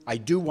I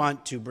do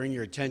want to bring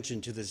your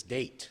attention to this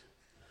date.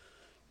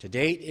 The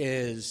date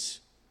is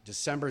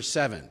December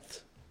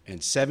 7th,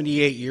 and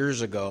 78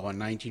 years ago, in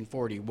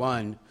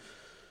 1941,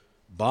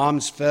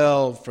 bombs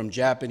fell from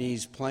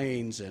Japanese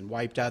planes and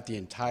wiped out the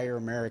entire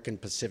American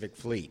Pacific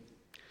Fleet.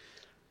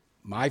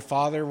 My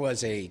father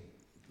was a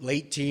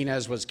late teen,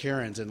 as was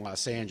Karen's, in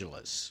Los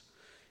Angeles.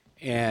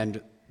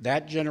 And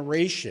that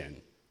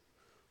generation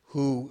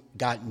who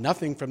got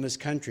nothing from this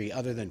country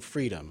other than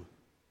freedom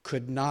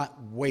could not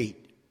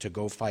wait to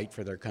go fight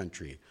for their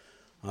country.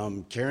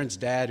 Karen's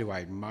dad, who I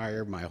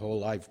admire my whole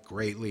life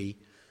greatly,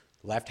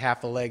 left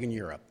half a leg in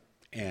Europe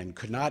and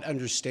could not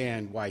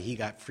understand why he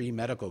got free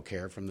medical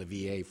care from the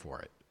VA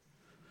for it.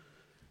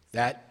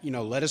 That,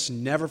 let us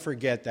never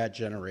forget that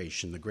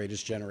generation, the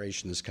greatest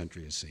generation this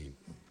country has seen.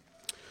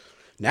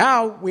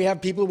 Now we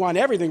have people who want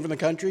everything from the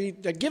country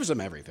that gives them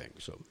everything,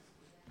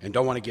 and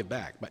don't want to give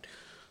back. But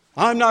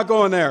I'm not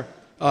going there.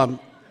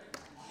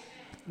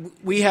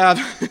 We have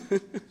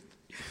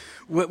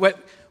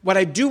what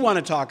I do want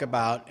to talk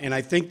about, and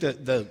I think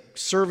that the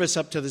service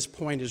up to this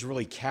point has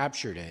really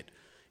captured it,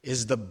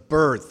 is the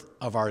birth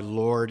of our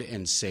Lord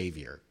and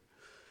Savior,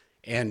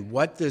 and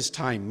what this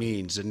time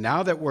means. And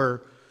now that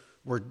we're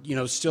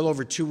still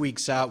over 2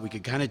 weeks out, we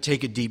could kind of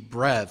take a deep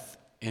breath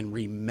and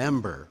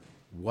remember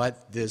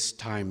what this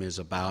time is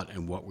about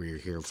and what we're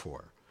here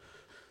for.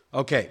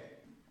 Okay,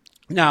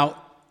 now,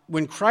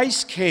 when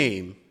Christ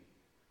came,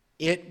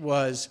 it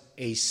was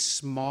a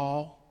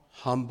small,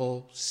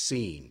 humble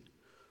scene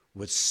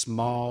with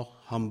small,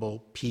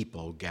 humble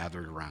people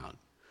gathered around.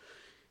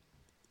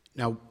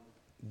 Now,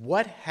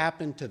 what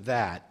happened to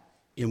that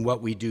in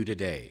what we do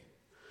today?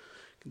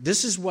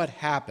 This is what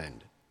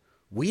happened.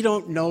 We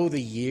don't know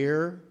the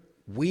year,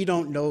 we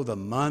don't know the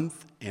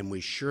month, and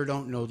we sure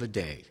don't know the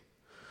day.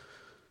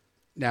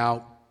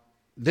 Now,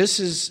 this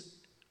is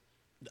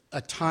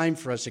a time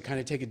for us to kind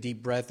of take a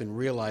deep breath and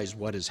realize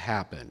what has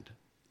happened.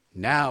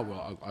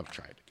 Now, I'll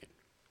try it again.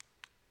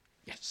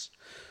 Yes.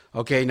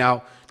 Okay,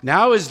 now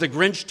is the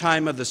Grinch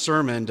time of the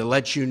sermon to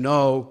let you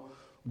know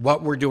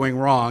what we're doing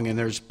wrong, and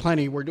there's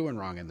plenty we're doing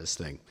wrong in this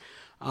thing.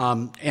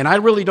 And I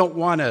really don't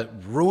want to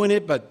ruin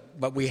it,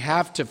 but we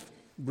have to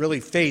really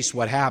face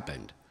what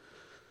happened.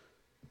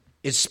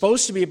 It's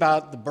supposed to be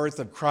about the birth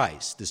of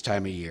Christ this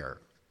time of year.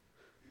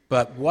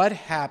 But what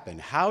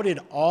happened? How did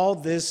all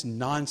this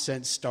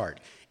nonsense start?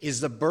 Is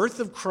the birth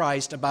of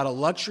Christ about a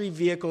luxury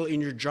vehicle in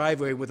your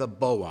driveway with a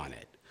bow on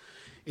it?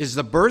 Is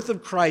the birth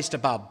of Christ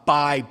about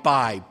buy,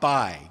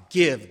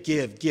 give?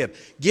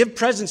 Give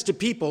presents to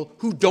people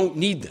who don't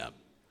need them,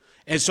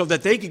 and so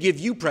that they could give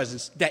you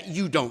presents that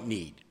you don't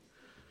need.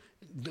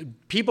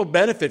 People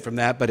benefit from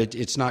that, but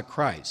it's not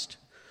Christ.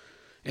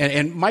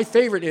 And my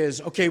favorite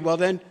is, okay, well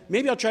then,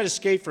 maybe I'll try to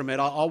escape from it.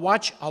 I'll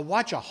watch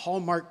a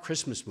Hallmark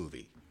Christmas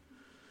movie.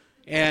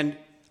 And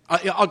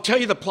I'll tell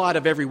you the plot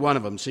of every one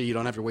of them so you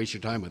don't have to waste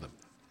your time with them.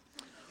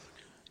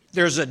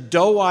 There's a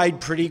doe-eyed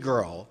pretty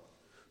girl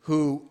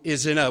who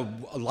is in a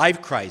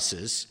life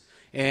crisis,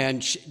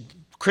 and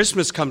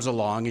Christmas comes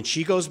along, and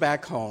she goes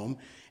back home,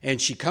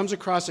 and she comes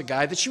across a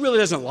guy that she really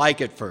doesn't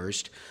like at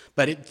first,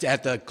 but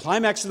at the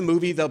climax of the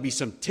movie, there'll be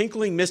some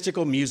tinkling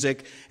mystical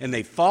music, and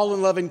they fall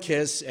in love and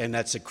kiss, and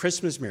that's a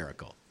Christmas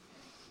miracle.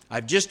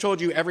 I've just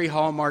told you every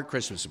Hallmark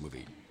Christmas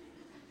movie.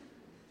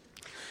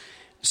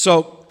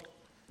 So,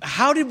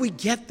 how did we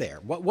get there?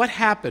 What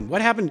happened?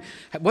 What happened?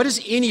 What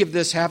does any of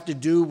this have to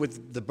do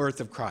with the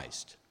birth of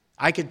Christ?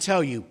 I can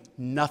tell you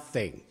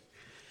nothing.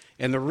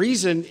 And the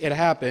reason it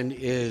happened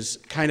is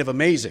kind of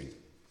amazing.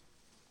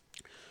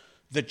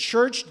 The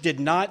church did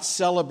not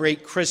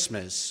celebrate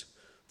Christmas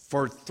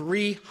for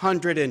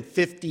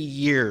 350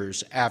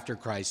 years after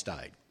Christ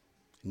died.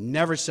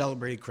 Never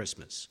celebrated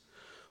Christmas.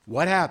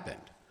 What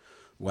happened?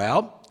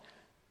 Well,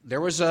 there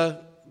was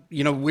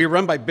we were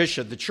run by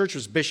bishops. The church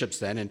was bishops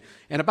then.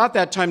 And about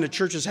that time, the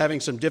church was having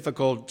some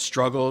difficult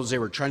struggles. They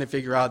were trying to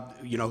figure out,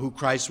 who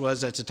Christ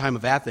was. That's the time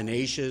of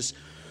Athanasius,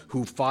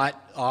 who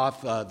fought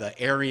off the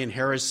Arian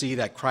heresy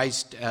that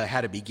Christ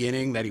had a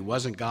beginning, that he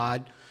wasn't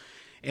God.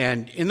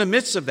 And in the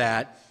midst of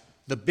that,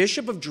 the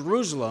Bishop of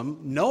Jerusalem,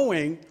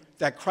 knowing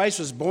that Christ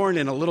was born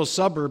in a little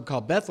suburb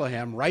called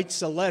Bethlehem,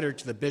 writes a letter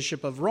to the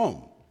Bishop of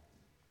Rome.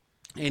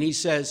 And he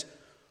says,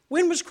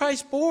 when was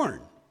Christ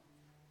born?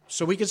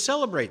 So we can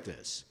celebrate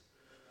this.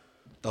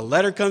 The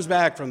letter comes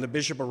back from the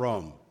Bishop of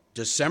Rome,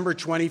 December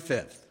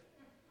 25th.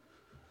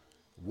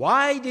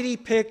 Why did he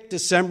pick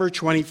December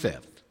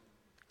 25th?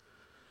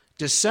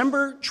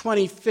 December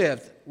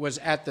 25th was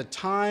at the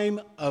time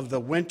of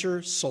the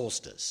winter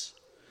solstice.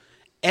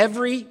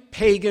 Every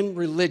pagan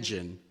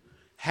religion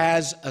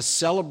has a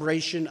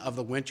celebration of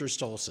the winter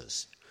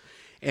solstice.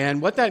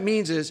 And what that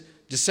means is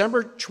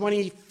December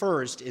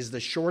 21st is the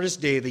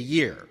shortest day of the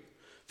year.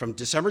 From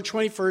December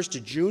 21st to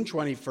June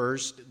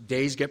 21st,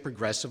 days get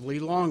progressively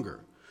longer.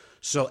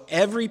 So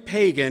every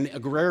pagan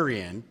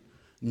agrarian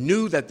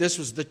knew that this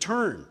was the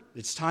turn.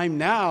 It's time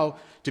now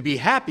to be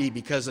happy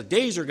because the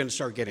days are going to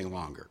start getting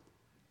longer.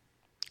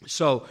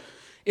 So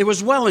it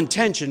was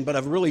well-intentioned, but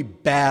a really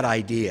bad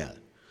idea.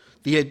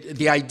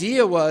 The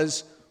idea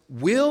was,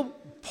 will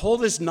pull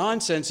this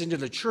nonsense into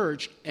the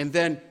church and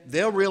then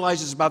they'll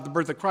realize it's about the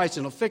birth of Christ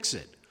and they'll fix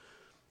it.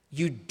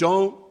 You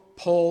don't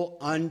pull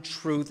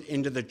untruth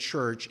into the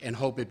church and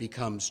hope it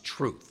becomes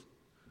truth.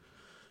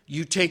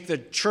 You take the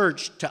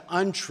church to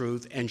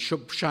untruth and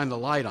shine the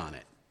light on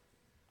it.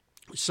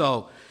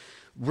 So,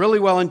 really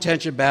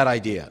well-intentioned, bad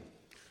idea.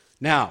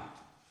 Now,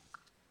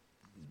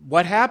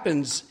 what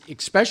happens,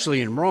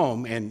 especially in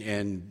Rome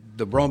and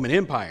the Roman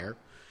Empire,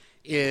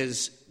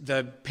 is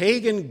the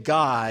pagan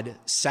god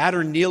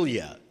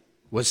Saturnalia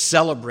was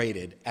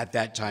celebrated at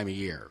that time of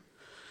year.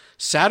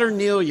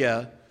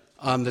 Saturnalia,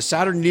 the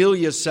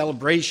Saturnalia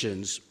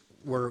celebrations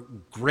were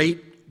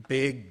great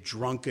big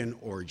drunken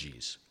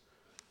orgies.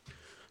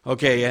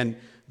 Okay, and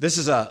this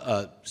is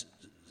a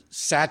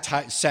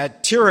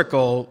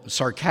satirical,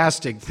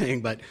 sarcastic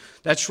thing, but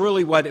that's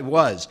really what it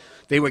was.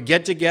 They would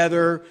get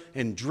together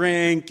and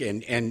drink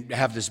and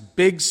have this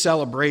big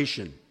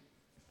celebration.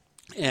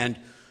 And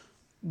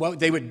what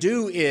they would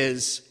do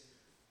is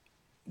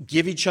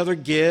give each other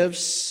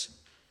gifts,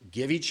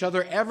 give each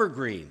other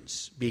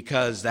evergreens,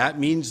 because that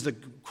means it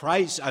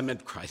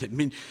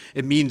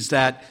means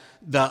that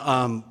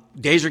the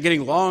days are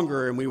getting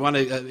longer and we want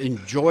to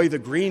enjoy the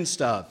green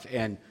stuff.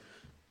 And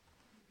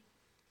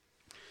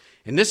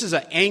this is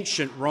an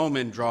ancient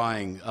Roman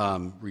drawing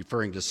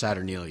referring to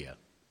Saturnalia.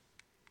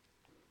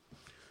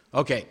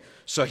 Okay,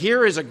 so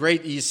here is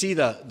you see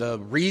the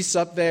wreaths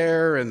up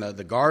there and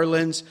the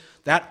garlands.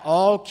 That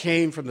all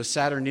came from the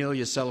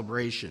Saturnalia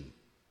celebration.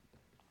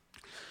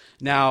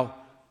 Now,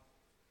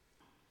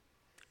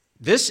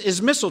 this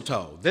is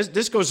mistletoe.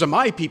 This goes to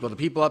my people, the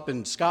people up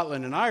in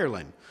Scotland and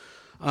Ireland.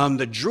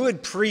 The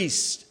Druid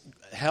priests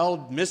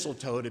held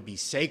mistletoe to be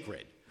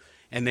sacred.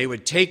 And they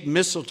would take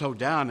mistletoe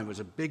down. It was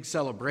a big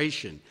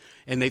celebration.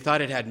 And they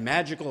thought it had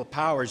magical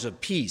powers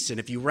of peace. And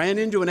if you ran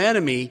into an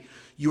enemy,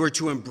 you were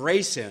to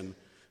embrace him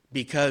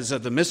because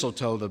of the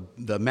mistletoe,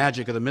 the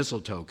magic of the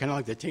mistletoe, kind of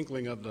like the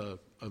tinkling of the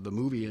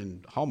movie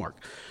in Hallmark.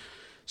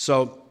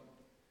 So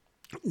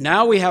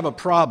now we have a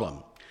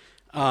problem.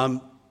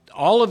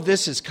 All of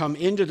this has come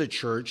into the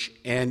church,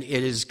 and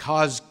it has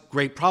caused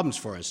great problems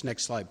for us.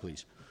 Next slide,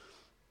 please.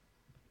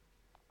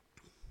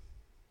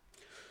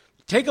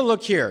 Take a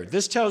look here.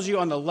 This tells you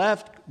on the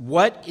left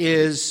what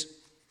is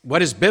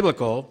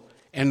biblical,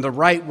 and the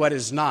right what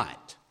is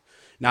not.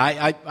 Now,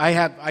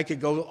 I could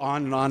go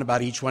on and on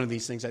about each one of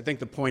these things. I think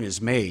the point is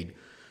made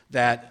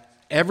that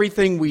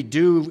everything we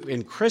do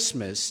in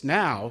Christmas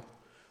now,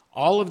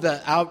 all of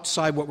the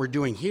outside what we're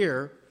doing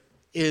here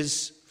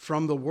is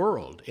from the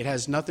world. It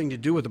has nothing to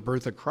do with the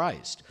birth of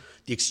Christ.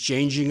 The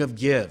exchanging of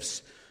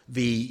gifts,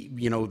 the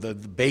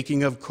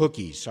baking of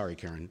cookies. Sorry,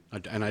 Karen,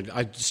 and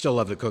I still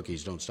love the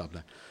cookies. Don't stop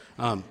that.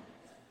 All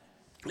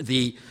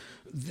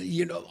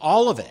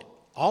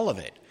of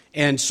it.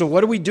 And so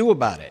what do we do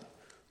about it?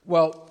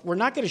 Well, we're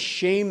not going to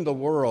shame the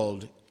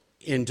world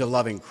into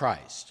loving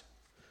Christ.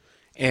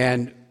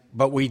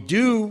 But we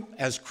do,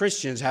 as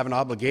Christians, have an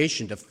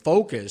obligation to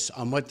focus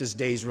on what this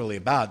day is really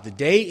about. The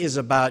day is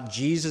about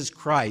Jesus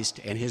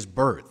Christ and his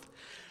birth.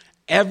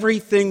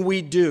 Everything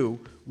we do,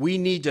 we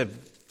need to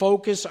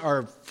focus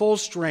our full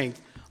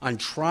strength on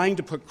trying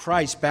to put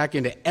Christ back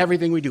into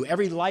everything we do,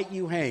 every light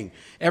you hang,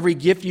 every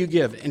gift you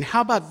give. And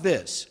how about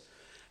this?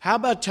 How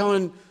about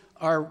telling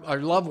our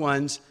loved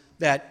ones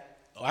that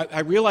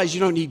I realize you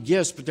don't need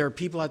gifts, but there are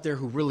people out there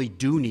who really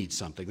do need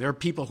something. There are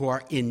people who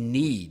are in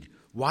need.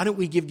 Why don't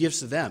we give gifts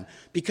to them?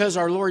 Because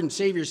our Lord and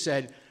Savior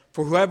said,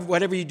 for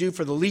whatever you do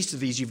for the least of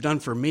these, you've done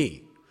for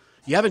me.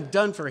 You haven't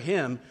done for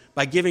him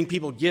by giving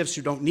people gifts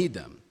who don't need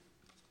them.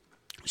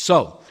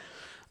 So,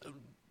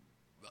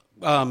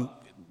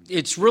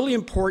 it's really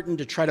important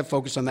to try to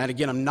focus on that.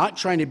 Again, I'm not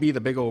trying to be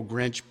the big old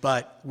Grinch,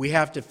 but we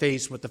have to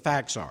face what the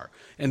facts are.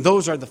 And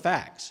those are the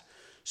facts.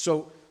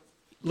 So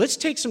let's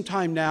take some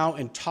time now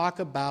and talk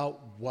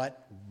about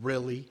what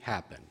really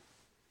happened.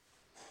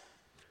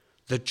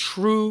 The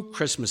true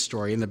Christmas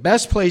story. And the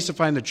best place to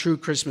find the true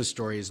Christmas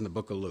story is in the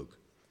book of Luke.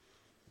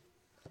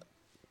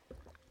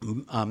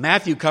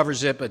 Matthew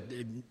covers it, but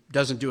it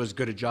doesn't do as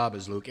good a job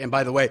as Luke. And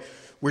by the way,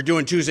 we're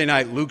doing Tuesday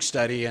night Luke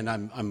study, and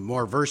I'm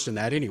more versed in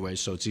that anyway,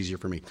 so it's easier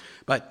for me.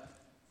 But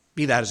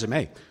be that as it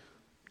may.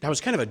 That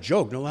was kind of a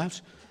joke, no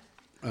laughs?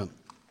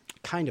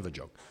 Kind of a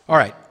joke. All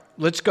right,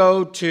 let's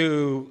go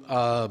to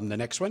the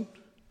next one.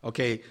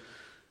 Okay,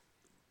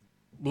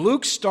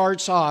 Luke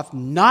starts off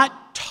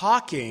not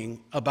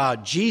talking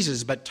about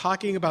Jesus, but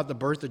talking about the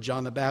birth of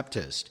John the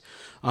Baptist.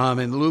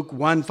 In Luke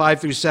 1,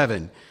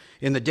 5-7.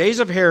 In the days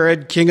of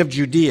Herod, king of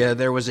Judea,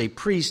 there was a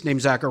priest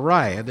named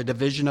Zechariah, the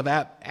division of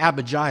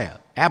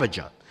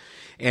Abijah.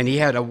 And he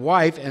had a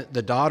wife,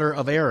 the daughter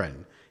of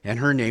Aaron, and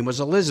her name was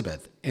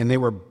Elizabeth. And they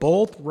were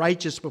both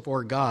righteous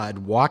before God,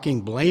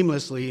 walking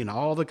blamelessly in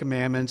all the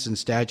commandments and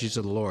statutes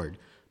of the Lord.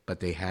 But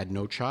they had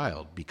no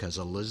child, because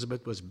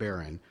Elizabeth was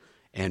barren,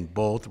 and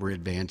both were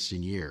advanced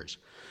in years.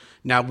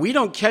 Now, we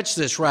don't catch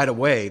this right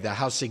away,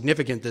 how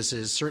significant this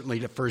is, certainly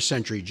to first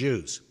century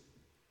Jews.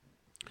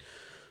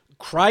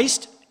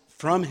 Christ,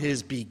 from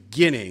his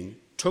beginning,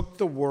 took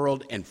the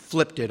world and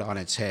flipped it on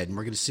its head. And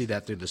we're going to see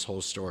that through this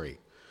whole story.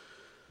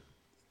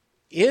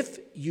 if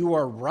you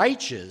are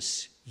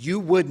righteous, you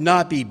would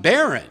not be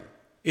barren.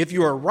 If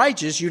you are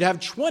righteous, you'd have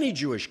 20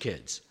 Jewish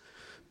kids.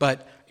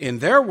 But in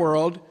their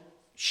world,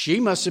 she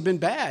must have been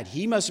bad.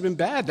 He must have been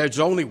bad. There's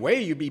the only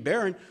way you'd be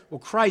barren. Well,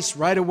 Christ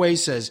right away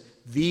says,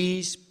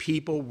 these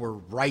people were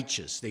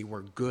righteous. They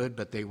were good,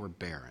 but they were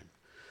barren.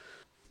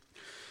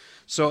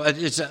 So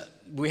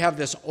we have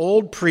this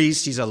old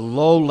priest. He's a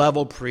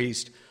low-level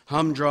priest,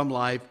 humdrum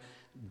life.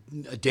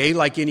 A day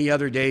like any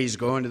other day, he's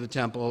going to the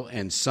temple,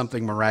 and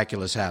something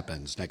miraculous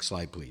happens. Next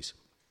slide, please.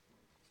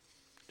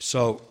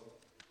 So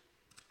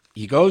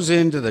he goes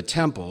into the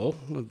temple.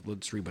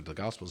 Let's read what the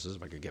gospel says,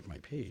 if I could get my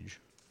page.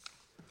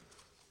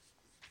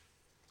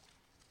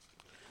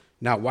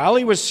 Now, while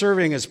he was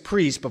serving as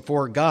priest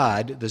before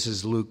God, this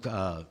is Luke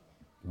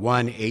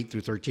 1, 8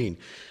 through 13.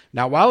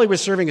 Now, while he was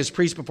serving as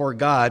priest before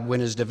God, when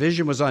his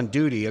division was on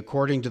duty,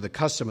 according to the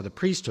custom of the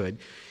priesthood,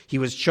 he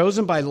was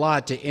chosen by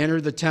lot to enter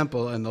the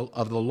temple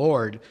of the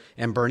Lord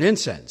and burn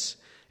incense.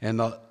 And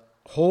the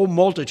whole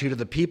multitude of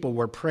the people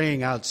were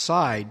praying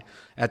outside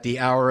at the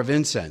hour of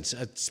incense.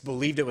 It's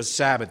believed it was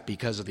Sabbath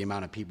because of the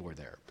amount of people were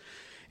there.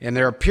 And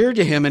there appeared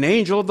to him an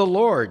angel of the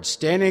Lord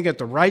standing at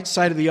the right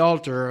side of the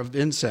altar of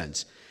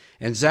incense.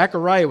 And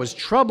Zechariah was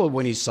troubled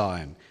when he saw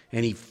him,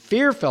 and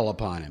fear fell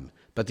upon him.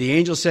 But the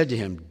angel said to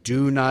him,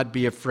 do not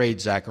be afraid,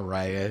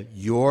 Zechariah.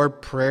 Your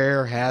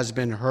prayer has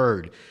been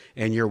heard,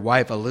 and your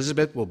wife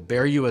Elizabeth will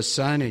bear you a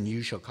son, and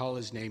you shall call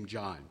his name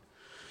John.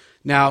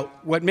 Now,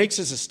 what makes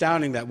this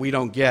astounding that we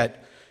don't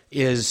get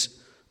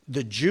is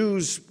the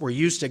Jews were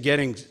used to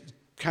getting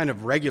kind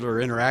of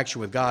regular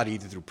interaction with God,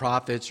 either through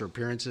prophets or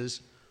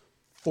appearances.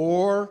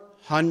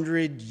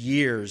 400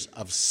 years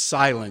of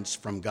silence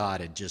from God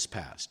had just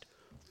passed.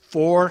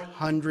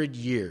 400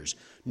 years.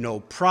 No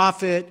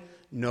prophet,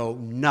 no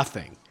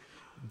nothing.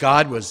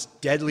 God was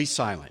deadly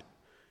silent.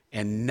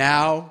 And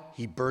now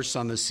he bursts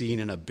on the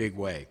scene in a big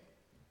way.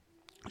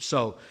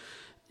 So,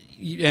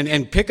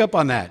 and pick up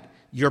on that.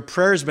 Your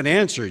prayer has been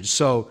answered.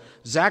 So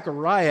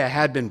Zechariah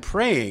had been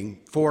praying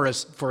for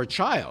a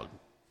child.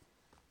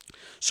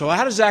 So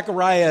how does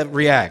Zechariah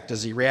react?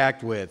 Does he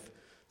react with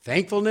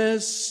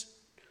thankfulness?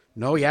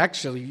 No, he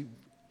actually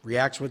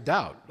reacts with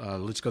doubt.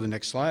 Let's go to the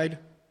next slide.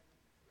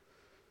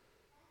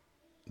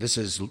 This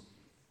is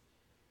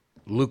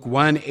Luke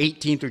 1,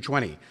 18 through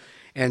 20.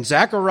 And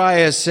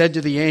Zechariah said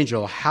to the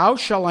angel, how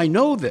shall I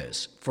know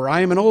this? For I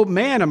am an old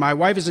man, and my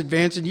wife is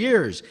advanced in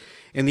years.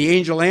 And the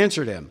angel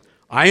answered him,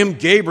 I am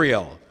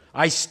Gabriel.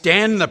 I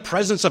stand in the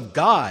presence of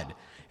God,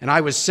 and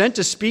I was sent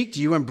to speak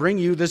to you and bring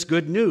you this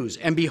good news.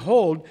 And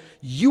behold,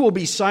 you will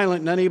be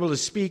silent and unable to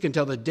speak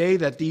until the day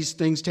that these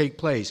things take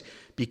place,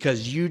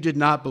 because you did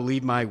not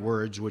believe my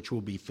words, which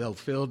will be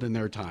fulfilled in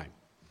their time.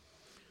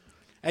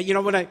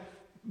 And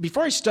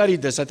before I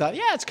studied this, I thought,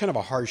 it's kind of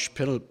a harsh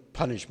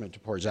punishment to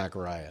poor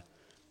Zechariah.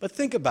 But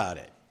think about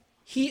it.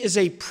 He is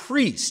a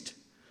priest.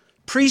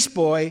 Priest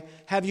boy,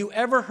 have you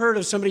ever heard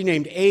of somebody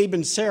named Abe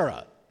and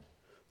Sarah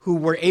who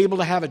were able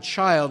to have a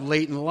child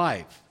late in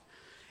life?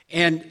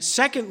 And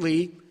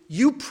secondly,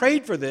 you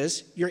prayed for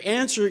this, your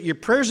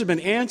prayers have been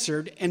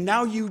answered, and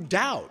now you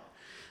doubt.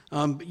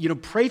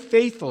 Pray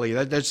faithfully.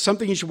 That's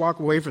something you should walk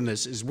away from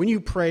this, is when you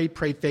pray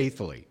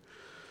faithfully.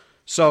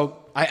 So,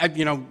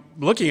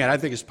 looking at it, I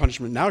think his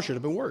punishment now should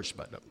have been worse.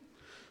 But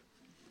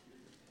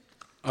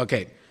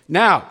okay,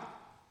 now,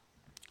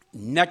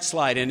 next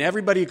slide. And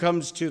everybody who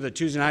comes to the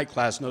Tuesday night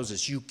class knows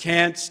this. You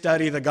can't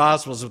study the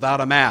Gospels without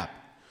a map.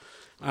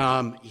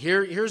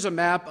 Here's a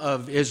map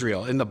of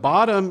Israel. In the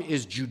bottom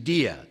is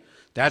Judea.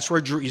 That's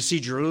where you see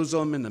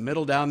Jerusalem in the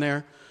middle down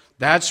there.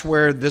 That's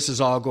where this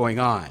is all going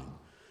on.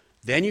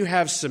 Then you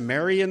have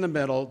Samaria in the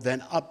middle.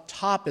 Then up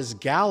top is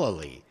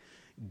Galilee.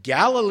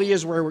 Galilee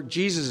is where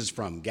Jesus is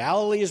from.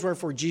 Galilee is where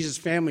Jesus'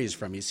 family is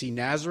from. You see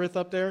Nazareth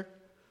up there?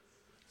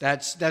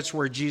 That's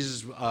where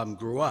Jesus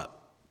grew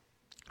up.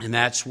 And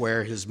that's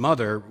where his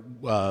mother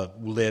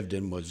lived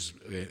and was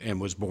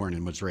born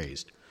and was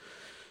raised.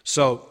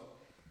 So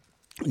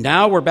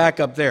now we're back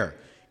up there.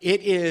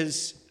 It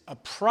is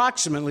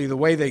approximately the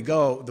way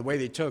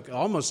they took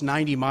almost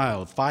 90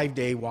 mile,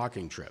 5-day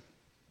walking trip.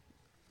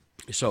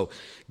 So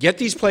get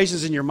these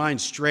places in your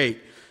mind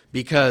straight,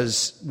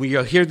 because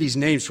we'll hear these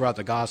names throughout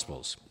the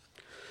Gospels.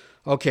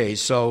 Okay,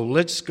 so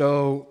let's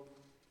go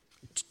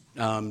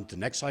to the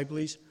next slide,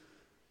 please.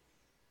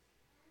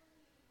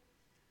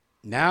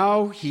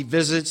 Now he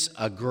visits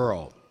a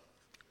girl.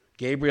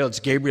 It's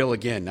Gabriel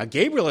again. Now,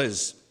 Gabriel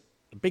is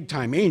a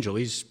big-time angel.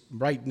 He's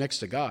right next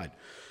to God.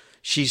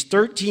 She's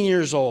 13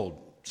 years old.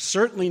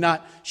 Certainly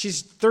not.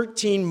 She's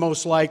 13,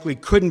 most likely,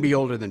 couldn't be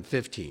older than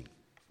 15.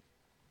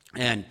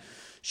 And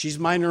she's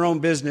minding her own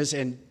business,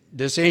 and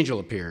this angel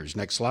appears.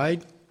 Next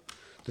slide.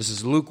 This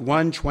is Luke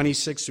 1,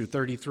 26 through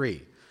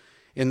 33.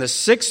 In the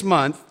 6th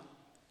month,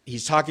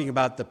 he's talking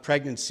about the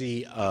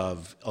pregnancy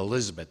of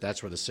Elizabeth.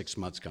 That's where the 6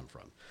 months come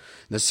from.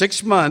 In the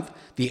 6th month,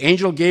 the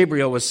angel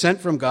Gabriel was sent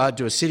from God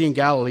to a city in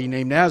Galilee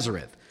named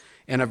Nazareth,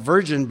 and a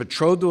virgin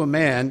betrothed to a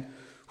man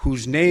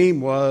whose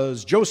name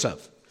was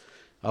Joseph,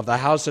 of the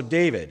house of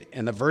David.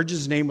 And the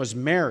virgin's name was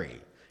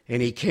Mary.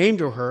 And he came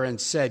to her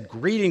and said,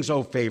 "Greetings,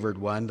 O favored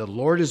one, the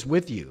Lord is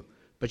with you."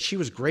 But she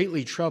was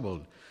greatly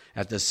troubled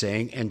at the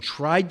saying and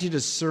tried to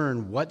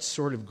discern what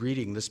sort of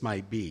greeting this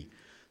might be.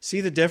 See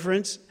the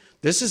difference?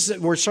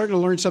 We're starting to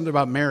learn something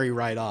about Mary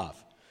right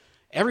off.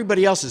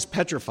 Everybody else is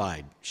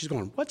petrified. She's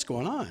going, "What's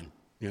going on?"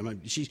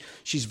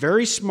 She's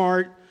very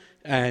smart,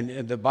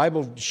 and the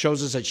Bible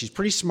shows us that she's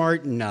pretty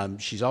smart,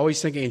 and she's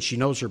always thinking, and she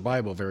knows her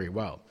Bible very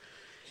well.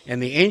 And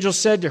the angel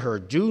said to her,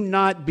 "Do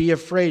not be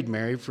afraid,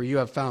 Mary, for you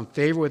have found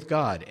favor with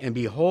God. And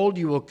behold,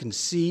 you will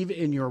conceive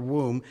in your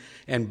womb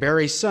and bear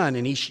a son,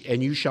 and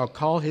you shall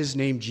call his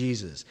name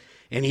Jesus.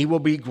 And he will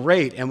be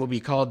great and will be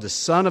called the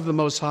Son of the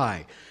Most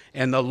High.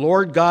 And the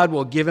Lord God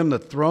will give him the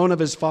throne of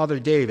his father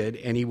David,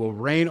 and he will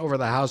reign over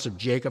the house of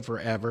Jacob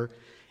forever,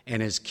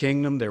 and his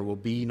kingdom there will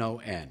be no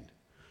end."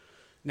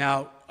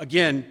 Now,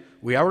 again,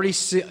 we already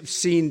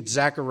seen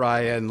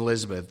Zechariah and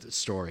Elizabeth's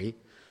story.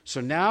 So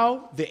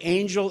now the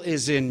angel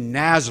is in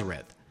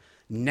Nazareth.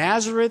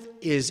 Nazareth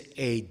is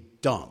a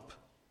dump.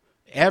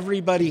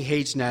 Everybody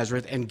hates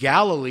Nazareth, and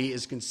Galilee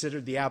is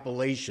considered the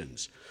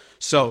Appalachians.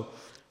 So,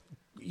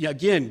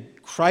 again,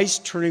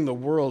 Christ turning the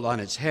world on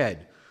its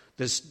head.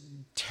 This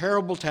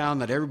terrible town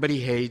that everybody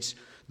hates,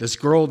 this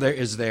girl there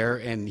is there,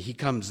 and he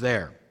comes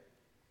there.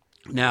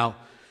 Now,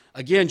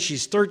 again,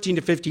 she's 13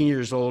 to 15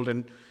 years old,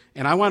 and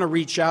I want to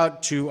reach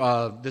out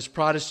to this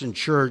Protestant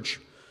church.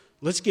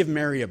 Let's give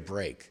Mary a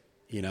break.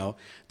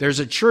 There's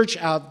a church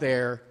out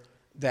there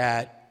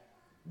that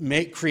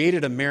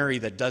created a Mary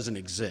that doesn't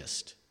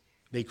exist.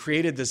 They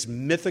created this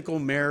mythical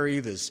Mary,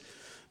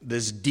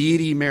 this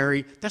deity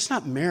Mary. That's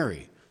not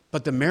Mary.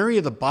 But the Mary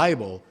of the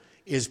Bible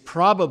is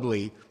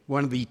probably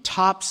one of the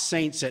top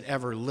saints that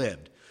ever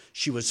lived.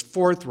 She was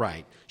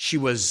forthright. She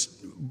was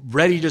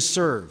ready to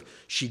serve.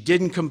 She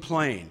didn't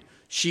complain.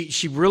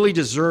 She really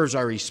deserves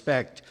our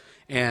respect.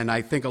 And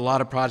I think a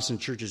lot of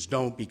Protestant churches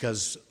don't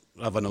because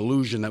of an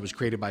illusion that was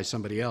created by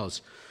somebody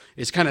else.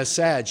 It's kind of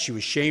sad. She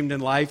was shamed in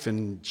life,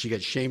 and she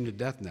gets shamed to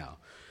death now.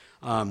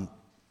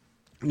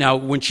 Now,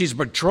 when she's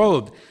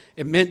betrothed,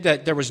 it meant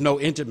that there was no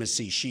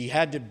intimacy. She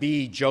had to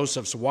be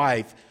Joseph's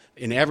wife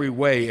in every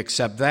way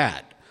except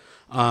that.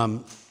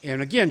 And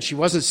again, she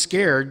wasn't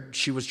scared.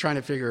 She was trying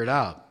to figure it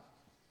out.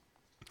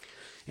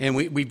 And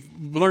we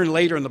learn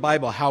later in the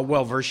Bible how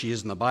well-versed she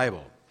is in the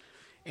Bible.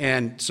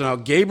 And so now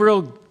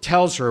Gabriel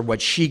tells her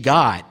what she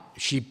got.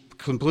 She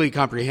completely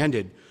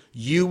comprehended.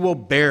 You will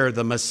bear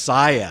the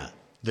Messiah.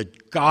 The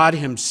God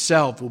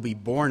himself will be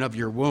born of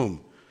your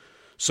womb.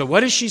 So what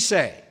does she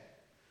say?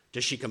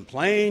 Does she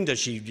complain?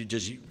 She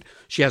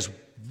has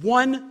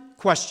one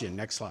question.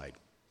 Next slide.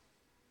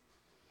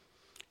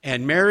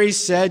 And Mary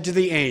said to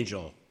the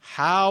angel,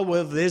 "How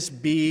will this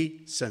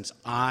be since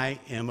I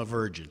am a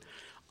virgin?"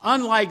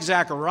 Unlike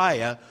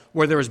Zechariah,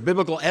 where there was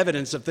biblical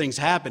evidence of things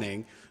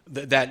happening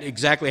that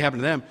exactly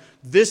happened to them,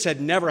 this had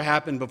never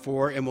happened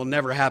before and will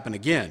never happen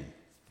again.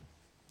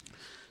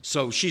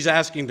 So she's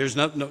asking, there's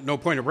no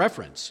point of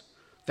reference.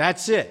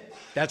 That's it.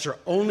 That's her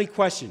only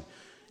question.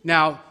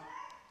 Now,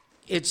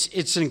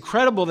 it's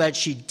incredible that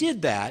she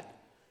did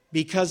that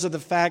because of the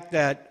fact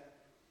that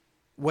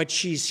what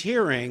she's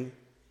hearing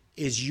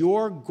is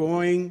you're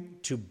going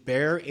to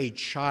bear a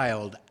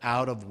child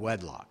out of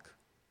wedlock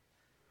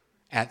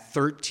at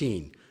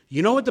 13.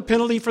 You know what the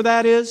penalty for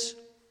that is?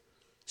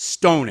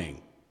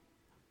 Stoning.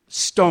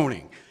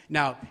 Stoning.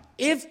 Now,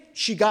 if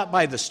she got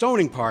by the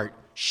stoning part,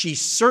 she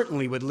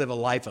certainly would live a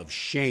life of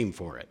shame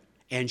for it.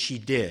 And she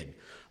did.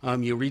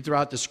 You read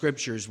throughout the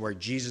scriptures where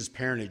Jesus'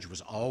 parentage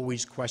was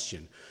always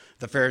questioned.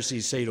 The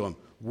Pharisees say to him,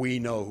 "We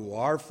know who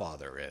our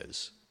father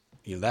is."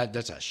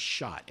 That's a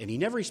shot. And he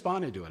never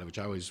responded to it, which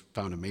I always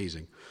found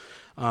amazing.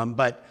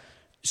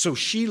 So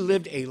she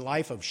lived a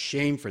life of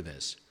shame for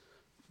this.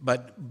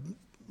 But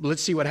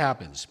let's see what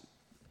happens.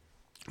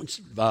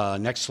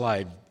 Next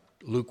slide,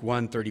 Luke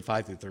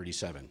 1:35 through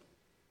 37.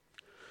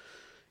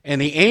 And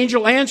the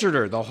angel answered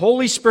her, "The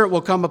Holy Spirit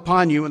will come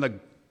upon you, and the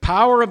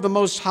power of the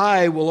Most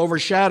High will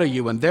overshadow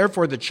you, and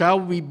therefore the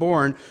child will be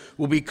born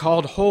will be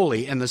called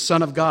Holy and the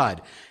Son of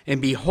God. And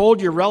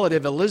behold, your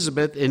relative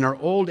Elizabeth in her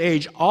old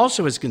age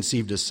also has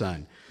conceived a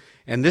son.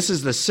 And this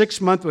is the 6th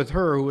month with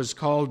her who is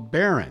called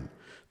barren,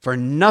 for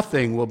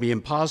nothing will be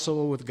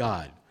impossible with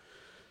God."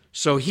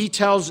 So he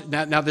tells,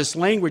 now this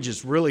language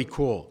is really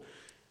cool.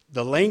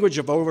 The language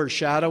of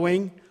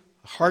overshadowing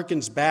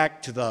harkens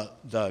back to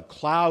the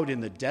cloud in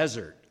the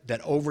desert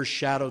that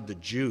overshadowed the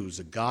Jews.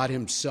 God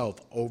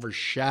himself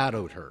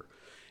overshadowed her.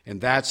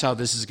 And that's how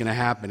this is going to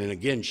happen. And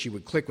again, she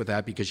would click with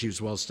that because she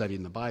was well studied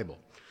in the Bible.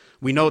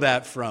 We know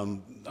that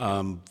from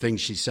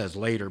things she says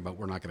later, but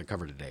we're not going to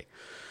cover today.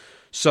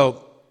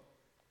 So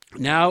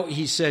now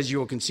he says, you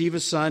will conceive a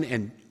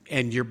son,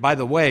 and you're, by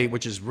the way,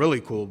 which is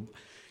really cool,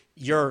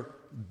 your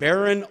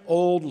barren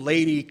old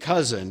lady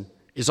cousin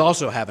is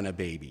also having a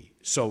baby.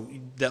 So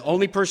the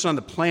only person on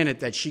the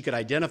planet that she could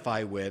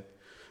identify with,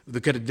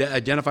 that could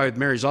identify with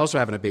Mary, is also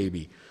having a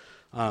baby.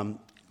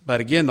 But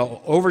again, the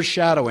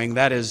overshadowing,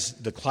 that is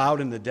the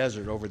cloud in the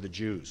desert over the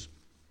Jews.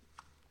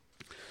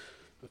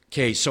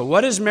 Okay, so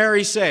what does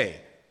Mary say?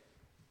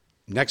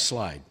 Next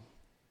slide.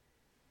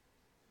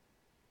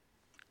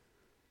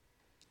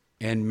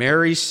 And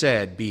Mary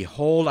said,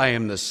 Behold, I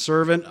am the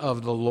servant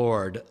of the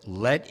Lord.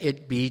 Let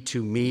it be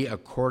to me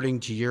according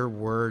to your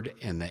word.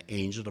 And the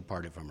angel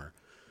departed from her.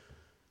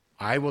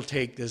 I will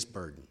take this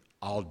burden.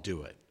 I'll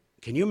do it.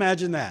 Can you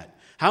imagine that?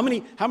 How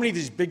many of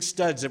these big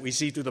studs that we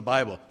see through the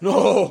Bible?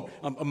 No,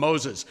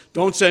 Moses,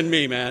 don't send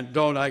me, man.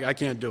 Don't, I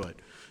can't do it.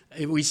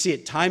 And we see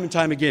it time and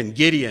time again.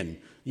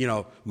 Gideon,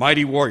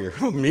 mighty warrior.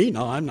 Oh, me?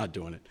 No, I'm not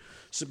doing it.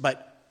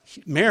 But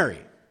Mary,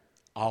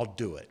 I'll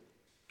do it.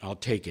 I'll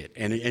take it.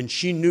 And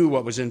she knew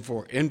what was in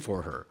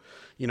for her.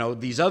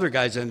 These other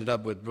guys ended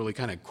up with really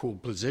kind of cool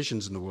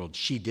positions in the world.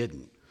 She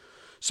didn't.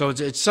 So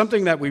it's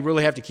something that we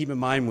really have to keep in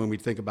mind when we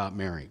think about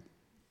Mary.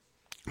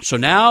 So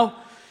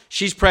now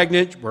she's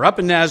pregnant. We're up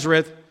in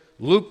Nazareth.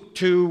 Luke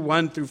 2,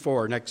 1 through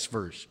 4. Next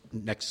verse.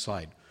 Next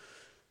slide.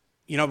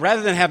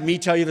 Rather than have me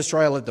tell you the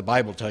story, I'll let the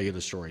Bible tell you the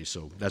story.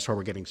 So that's why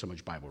we're getting so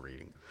much Bible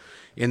reading.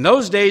 In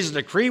those days, a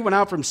decree went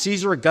out from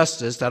Caesar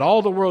Augustus that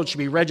all the world should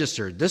be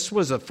registered. This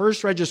was the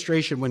first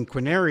registration when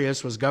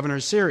Quirinius was governor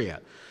of Syria.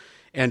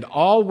 And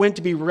all went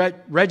to be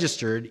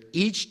registered,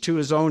 each to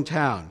his own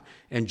town.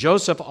 And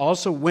Joseph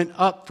also went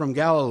up from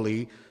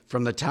Galilee,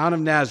 from the town of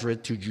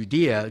Nazareth to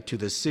Judea, to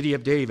the city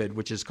of David,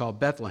 which is called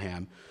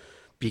Bethlehem,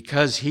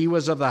 because he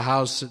was of the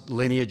house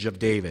lineage of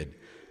David,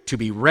 to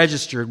be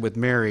registered with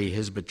Mary,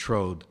 his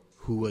betrothed,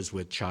 who was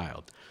with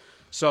child.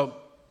 So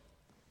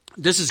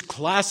this is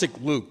classic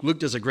Luke. Luke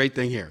does a great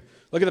thing here.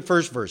 Look at the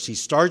first verse. He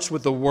starts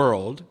with the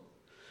world.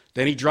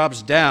 Then he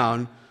drops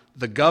down.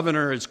 The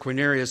governor is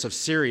Quirinius of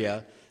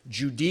Syria.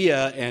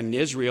 Judea and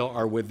Israel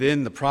are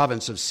within the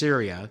province of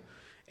Syria.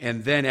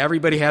 And then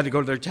everybody had to go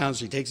to their town,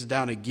 so he takes it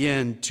down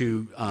again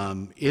to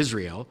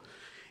Israel.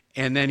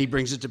 And then he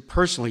brings it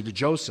personally to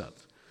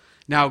Joseph.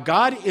 Now,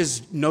 God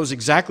knows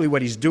exactly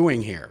what he's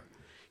doing here.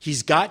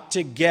 He's got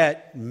to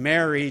get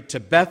Mary to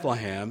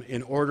Bethlehem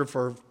in order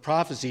for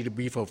prophecy to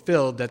be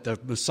fulfilled that the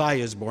Messiah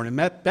is born in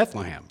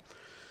Bethlehem.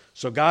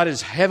 So God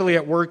is heavily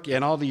at work,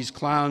 and all these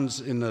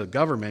clowns in the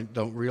government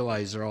don't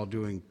realize they're all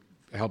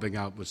helping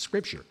out with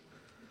Scripture.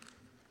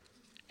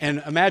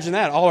 And imagine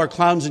that. All our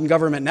clowns in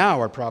government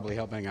now are probably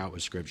helping out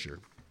with Scripture.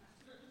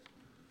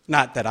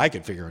 Not that I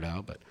could figure it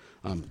out, but...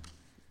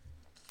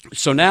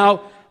 So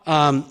now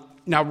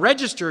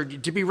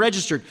registered, to be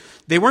registered,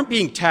 they weren't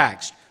being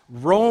taxed.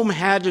 Rome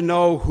had to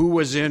know who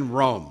was in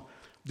Rome.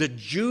 The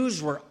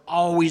Jews were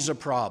always a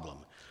problem.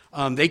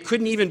 They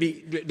couldn't even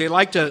they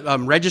liked to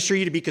register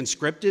you to be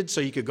conscripted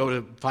so you could go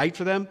to fight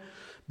for them,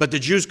 but the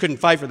Jews couldn't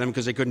fight for them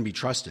because they couldn't be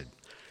trusted.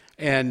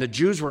 And the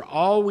Jews were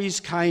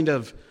always kind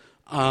of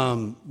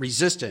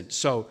resistant.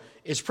 So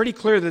it's pretty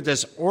clear that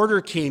this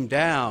order came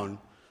down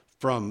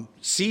from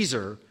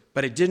Caesar,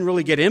 but it didn't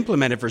really get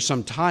implemented for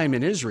some time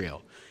in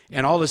Israel.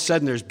 And all of a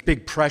sudden there's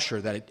big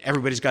pressure that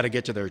everybody's got to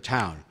get to their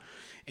town.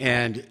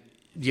 And,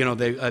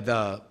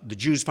 the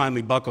Jews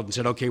finally buckled and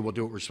said, okay, we'll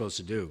do what we're supposed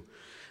to do.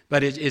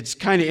 But it's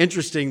kind of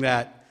interesting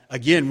that,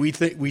 again,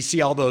 we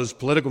see all those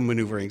political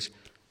maneuverings,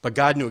 but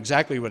God knew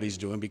exactly what he's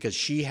doing because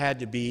she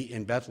had to be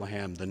in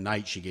Bethlehem the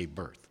night she gave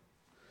birth.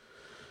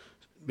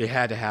 It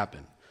had to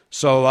happen.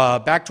 So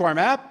back to our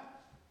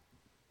map.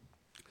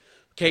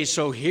 Okay,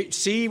 so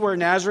see where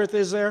Nazareth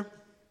is there?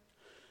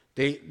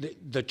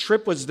 The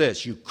trip was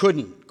this. You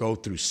couldn't go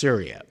through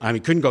Syria.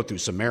 Couldn't go through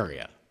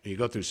Samaria. You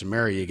go through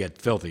Samaria, you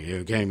get filthy.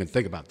 You can't even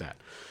think about that.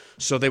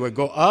 So they would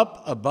go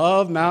up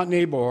above Mount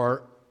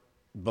Tabor,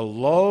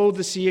 below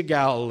the Sea of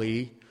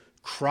Galilee,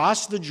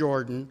 cross the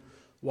Jordan,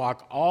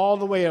 walk all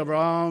the way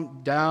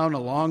around down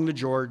along the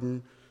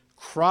Jordan,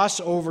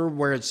 cross over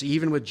where it's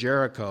even with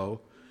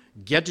Jericho,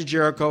 get to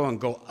Jericho and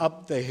go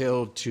up the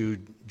hill to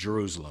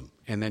Jerusalem,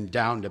 and then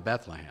down to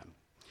Bethlehem.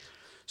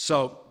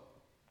 So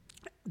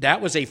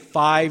that was a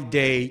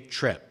 5-day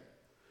trip.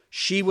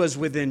 She was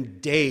within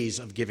days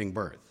of giving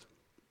birth.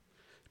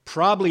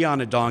 Probably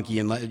on a donkey,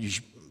 and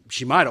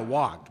she might have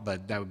walked,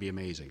 but that would be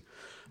amazing.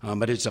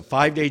 But it's a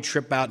 5-day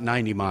trip, about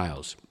 90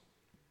 miles.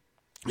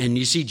 And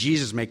you see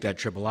Jesus make that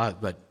trip a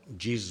lot, but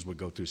Jesus would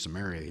go through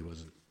Samaria. He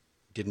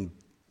didn't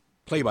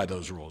play by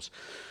those rules.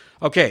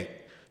 Okay,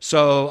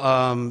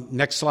 so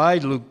next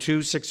slide, Luke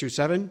 2, 6 through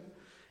 7.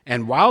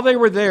 And while they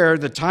were there,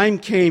 the time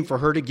came for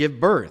her to give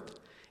birth.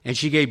 And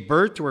she gave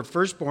birth to her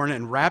firstborn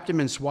and wrapped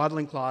him in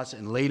swaddling cloths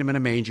and laid him in a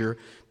manger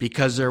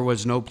because there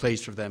was no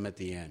place for them at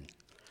the inn.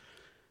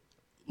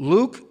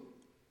 Luke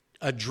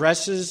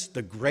addresses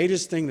the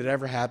greatest thing that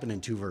ever happened in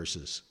 2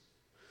 verses.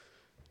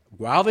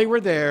 While they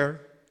were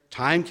there,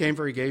 time came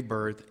for her to give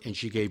birth, and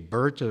she gave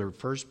birth to her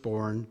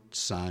firstborn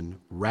son,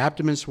 wrapped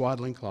him in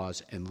swaddling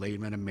cloths, and laid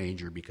him in a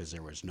manger because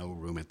there was no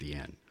room at the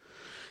inn.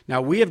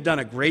 Now, we have done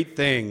a great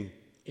thing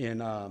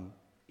in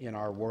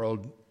our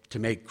world to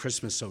make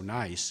Christmas so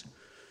nice.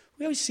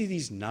 We always see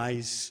these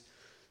nice,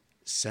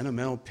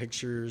 sentimental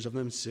pictures of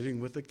them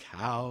sitting with the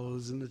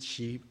cows and the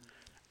sheep.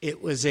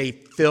 It was a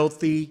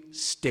filthy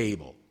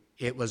stable.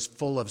 It was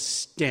full of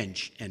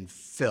stench and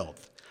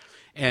filth.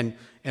 And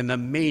the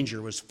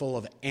manger was full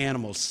of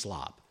animal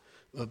slop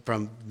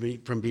from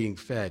being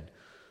fed.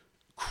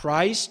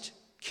 Christ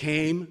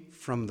came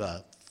from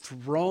the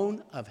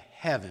throne of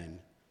heaven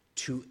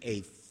to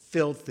a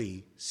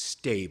filthy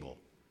stable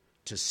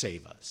to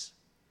save us.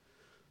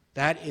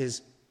 That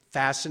is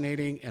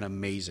fascinating and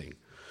amazing.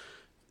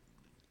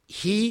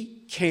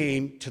 He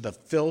came to the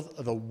filth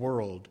of the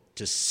world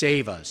to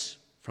save us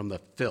from the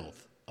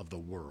filth of the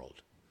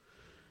world.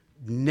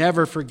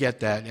 Never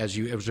forget that as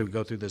we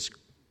go through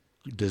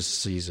this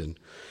season.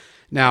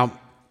 Now,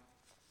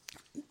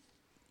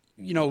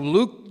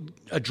 Luke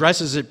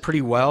addresses it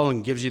pretty well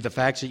and gives you the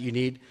facts that you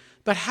need.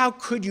 But how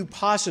could you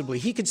possibly?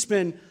 He could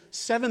spend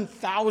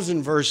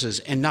 7,000 verses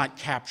and not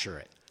capture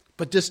it.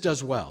 But this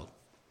does well.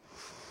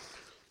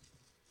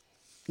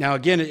 Now,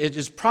 again, it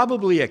is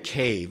probably a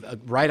cave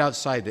right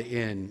outside the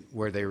inn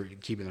where they were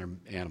keeping their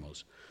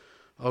animals.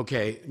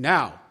 Okay,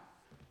 now,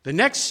 the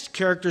next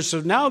character,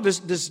 so now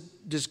this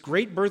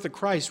great birth of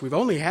Christ, we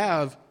only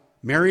have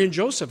Mary and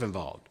Joseph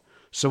involved.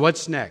 So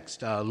what's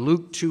next?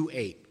 Luke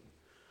 2:8.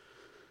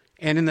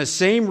 And in the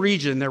same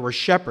region there were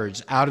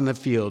shepherds out in the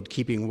field,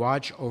 keeping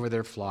watch over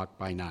their flock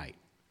by night.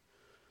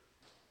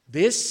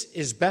 This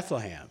is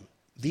Bethlehem.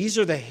 These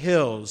are the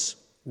hills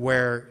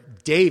where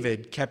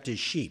David kept his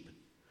sheep.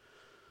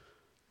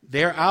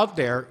 They're out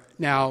there.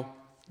 Now,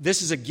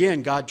 this is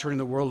again God turning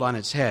the world on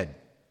its head.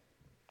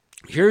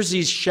 Here's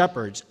these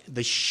shepherds.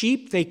 The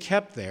sheep they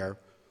kept there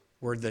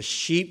were the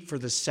sheep for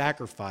the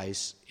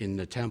sacrifice in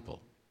the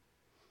temple.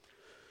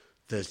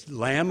 The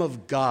Lamb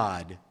of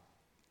God,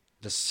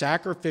 the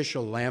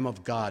sacrificial Lamb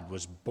of God,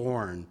 was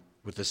born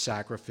with the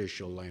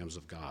sacrificial lambs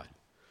of God.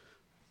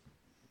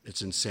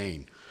 It's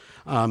insane.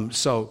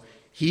 So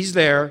he's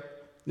there.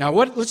 Now,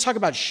 let's talk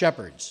about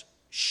shepherds.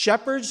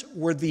 Shepherds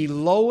were the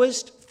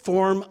lowest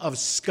form of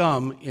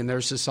scum in their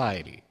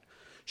society.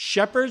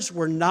 Shepherds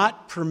were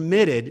not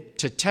permitted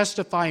to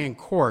testify in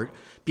court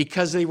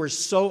because they were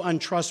so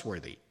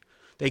untrustworthy.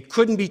 They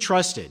couldn't be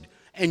trusted.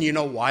 And you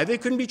know why they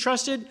couldn't be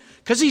trusted?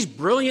 Because these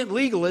brilliant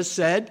legalists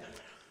said,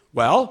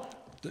 well,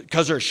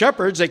 because they're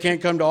shepherds, they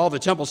can't come to all the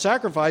temple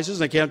sacrifices,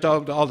 they can't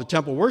come to all the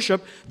temple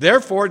worship,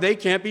 therefore they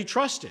can't be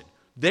trusted.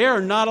 They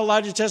are not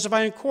allowed to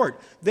testify in court.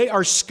 They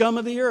are scum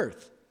of the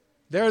earth.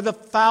 They're the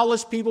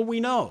foulest people we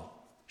know.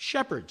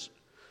 Shepherds.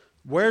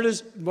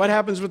 What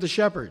happens with the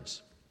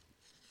shepherds?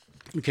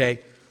 Okay,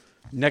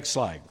 next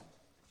slide.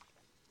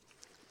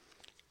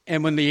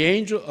 And when the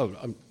angel,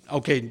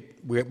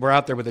 we're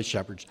out there with the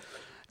shepherds.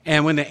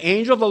 And when the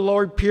angel of the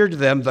Lord appeared to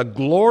them, the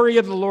glory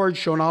of the Lord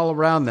shone all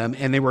around them,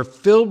 and they were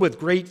filled with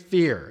great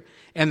fear.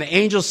 And the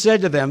angel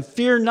said to them,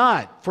 "Fear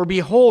not, for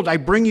behold, I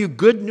bring you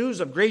good news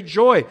of great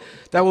joy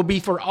that will be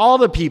for all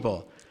the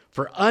people.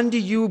 For unto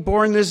you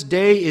born this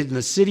day in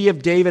the city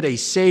of David a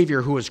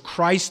Savior, who is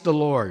Christ the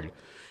Lord.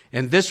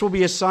 And this will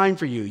be a sign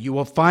for you. You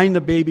will find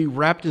the baby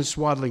wrapped in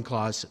swaddling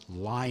cloths,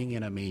 lying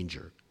in a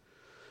manger."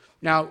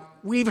 Now,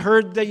 we've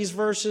heard these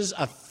verses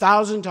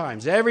 1,000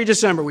 times. Every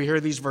December we hear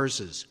these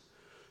verses.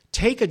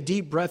 Take a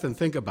deep breath and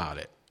think about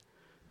it.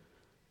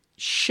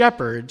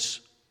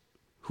 Shepherds,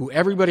 who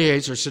everybody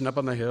hates, are sitting up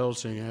on the hill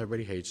saying,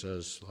 everybody hates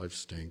us, life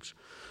stinks.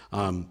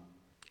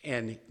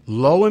 And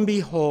lo and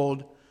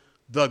behold,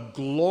 the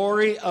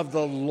glory of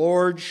the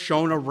Lord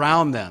shone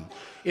around them.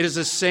 It is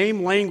the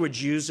same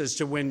language used as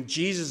to when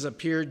Jesus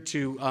appeared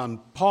to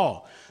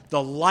Paul.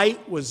 The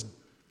light was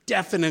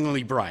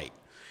deafeningly bright.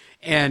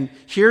 And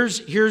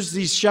here's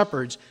these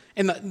shepherds,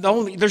 and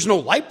there's no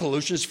light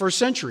pollution. It's first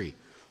century.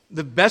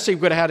 The best they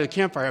could have had at a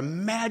campfire.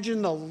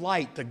 Imagine the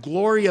light, the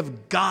glory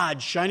of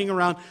God shining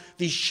around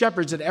these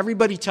shepherds that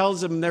everybody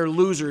tells them they're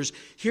losers.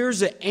 Here's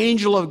the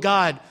angel of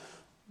God,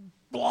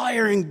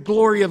 blaring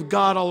glory of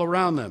God all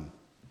around them.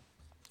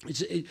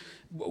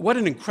 What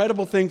an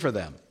incredible thing for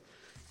them.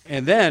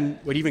 And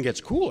then what even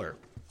gets cooler.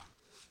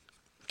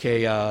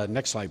 Okay,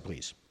 next slide,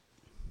 please.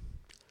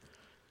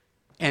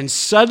 And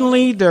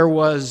suddenly there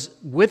was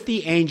with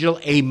the angel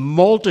a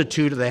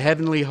multitude of the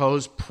heavenly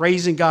host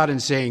praising God and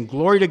saying,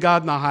 "Glory to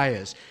God in the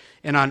highest,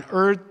 and on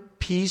earth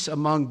peace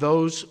among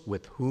those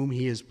with whom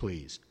he is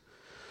pleased."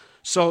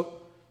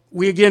 So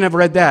we again have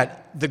read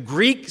that. The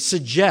Greek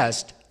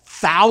suggests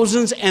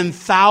thousands and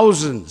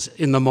thousands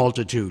in the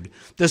multitude.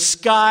 The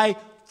sky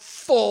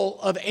full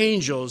of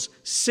angels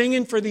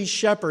singing for these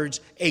shepherds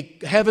a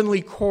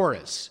heavenly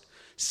chorus,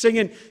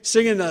 singing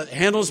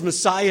Handel's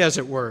Messiah, as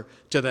it were,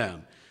 to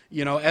them.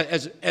 You know,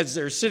 as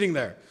they're sitting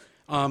there.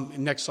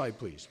 Next slide,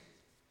 please.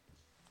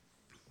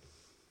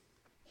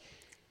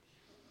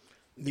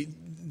 I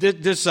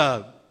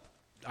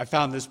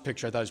found this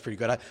picture. I thought it was pretty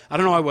good. I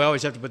don't know why we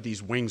always have to put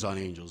these wings on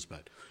angels,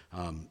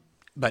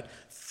 but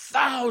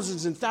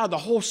thousands and thousands, the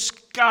whole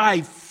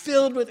sky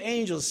filled with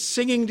angels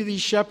singing to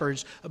these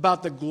shepherds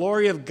about the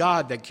glory of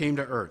God that came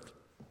to earth.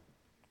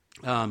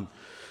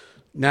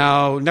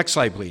 Now, next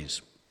slide,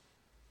 please.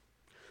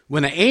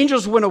 When the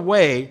angels went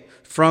away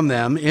from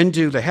them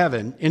into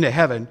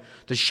heaven,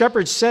 the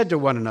shepherds said to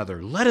one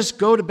another, "Let us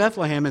go to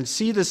Bethlehem and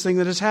see this thing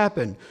that has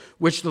happened,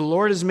 which the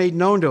Lord has made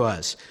known to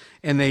us."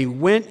 And they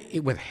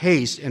went with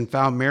haste and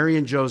found Mary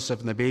and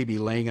Joseph and the baby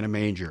laying in a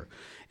manger.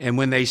 And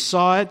when they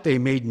saw it, they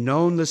made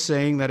known the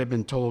saying that had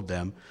been told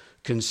them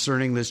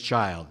concerning this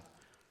child.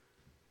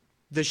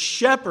 The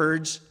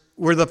shepherds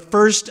were the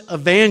first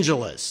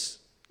evangelists.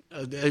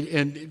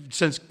 and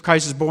since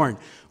Christ is born.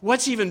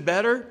 What's even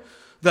better?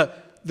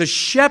 The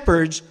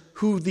shepherds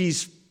who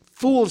these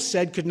fools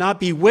said could not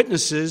be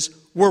witnesses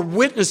were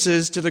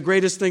witnesses to the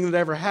greatest thing that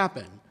ever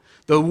happened.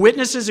 The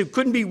witnesses who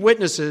couldn't be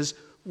witnesses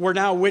were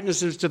now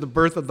witnesses to the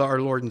birth of our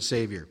Lord and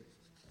Savior.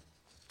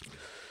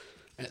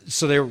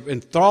 So they were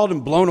enthralled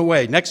and blown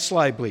away. Next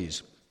slide,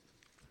 please.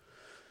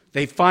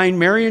 They find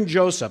Mary and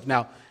Joseph.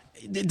 Now,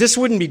 this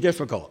wouldn't be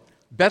difficult.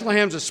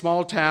 Bethlehem's a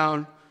small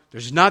town.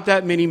 There's not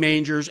that many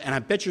mangers, and I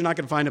bet you're not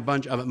going to find a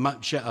bunch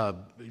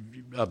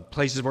of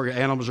places where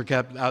animals are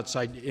kept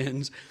outside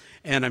inns,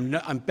 and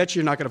I bet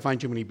you're not going to find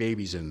too many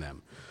babies in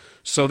them.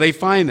 So they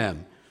find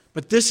them.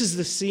 But this is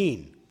the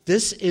scene.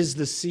 This is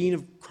the scene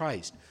of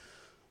Christ.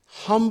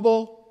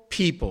 Humble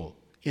people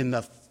in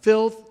the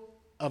filth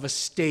of a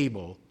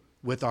stable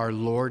with our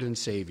Lord and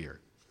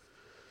Savior.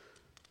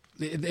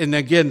 And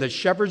again, the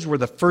shepherds were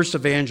the first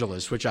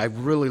evangelists, which I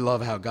really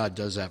love how God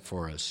does that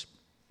for us.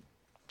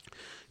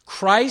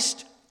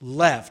 Christ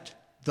left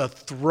the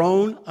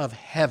throne of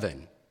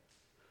heaven,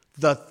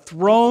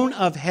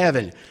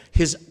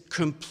 his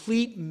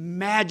complete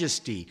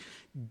majesty,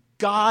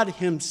 God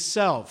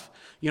himself.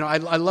 You know, I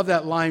love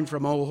that line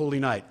from O Holy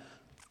Night.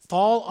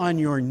 Fall on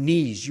your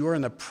knees. You are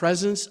in the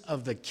presence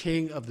of the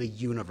King of the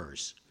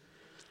universe.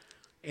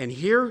 And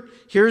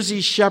here's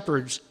these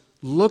shepherds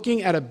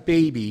looking at a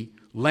baby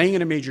laying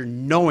in a manger,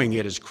 knowing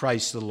it is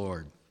Christ the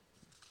Lord.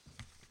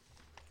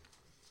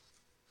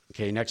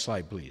 Okay, next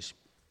slide, please.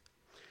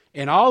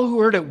 And all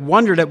who heard it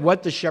wondered at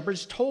what the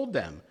shepherds told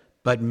them.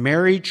 But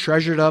Mary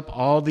treasured up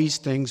all these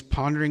things,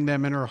 pondering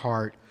them in her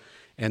heart.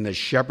 And the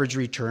shepherds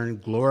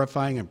returned,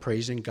 glorifying and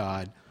praising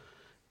God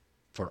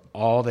for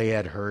all they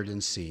had heard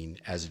and seen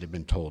as it had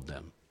been told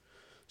them.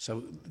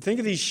 So think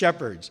of these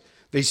shepherds.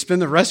 They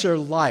spend the rest of their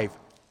life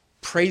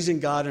praising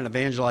God and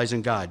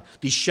evangelizing God.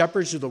 These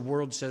shepherds who the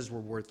world says were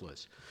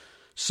worthless.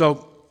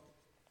 So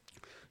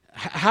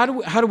how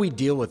do we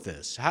deal with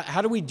this?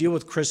 How do we deal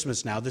with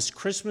Christmas now? This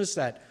Christmas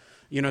that,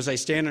 you know, as I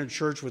stand in a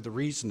church with the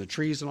wreaths and the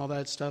trees and all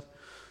that stuff,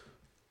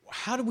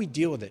 how do we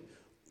deal with it?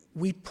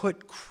 We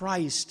put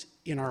Christ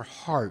in our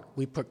heart.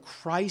 We put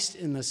Christ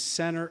in the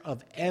center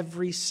of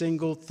every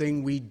single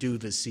thing we do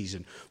this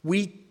season.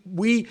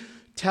 We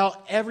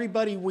tell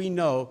everybody we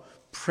know,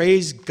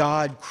 praise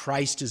God,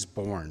 Christ is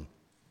born.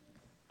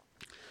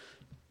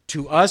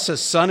 To us a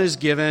son is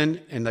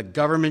given, and the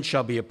government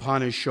shall be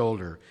upon his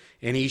shoulder,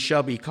 and he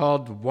shall be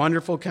called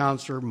Wonderful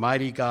Counselor,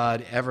 Mighty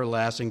God,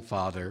 Everlasting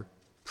Father,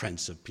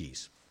 Prince of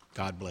Peace.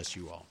 God bless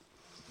you all.